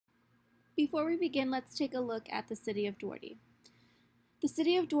Before we begin, let's take a look at the city of Duarte. The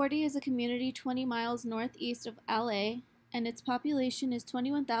city of Duarte is a community 20 miles northeast of LA, and its population is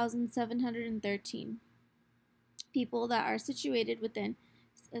 21,713 people that are situated within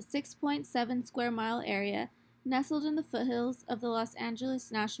a 6.7 square mile area nestled in the foothills of the Los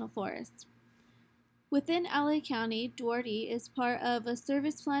Angeles National Forest. Within LA County, Duarte is part of a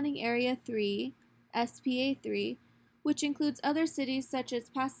Service Planning Area 3, SPA 3, which includes other cities such as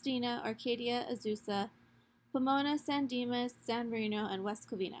Pasadena, Arcadia, Azusa, Pomona, San Dimas, San Marino, and West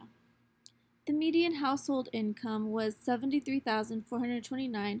Covina. The median household income was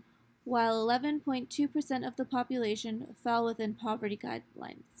 $73,429, while 11.2% of the population fell within poverty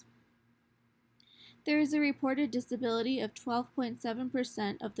guidelines. There is a reported disability of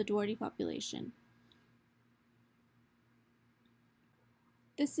 12.7% of the Duarte population.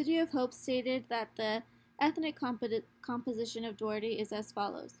 The City of Hope stated that the ethnic composition of Duarte is as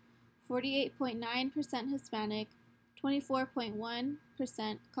follows: 48.9% Hispanic,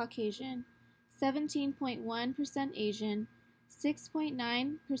 24.1% Caucasian, 17.1% Asian,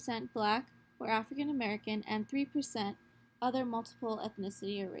 6.9% Black or African American, and 3% other multiple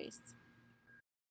ethnicity or race.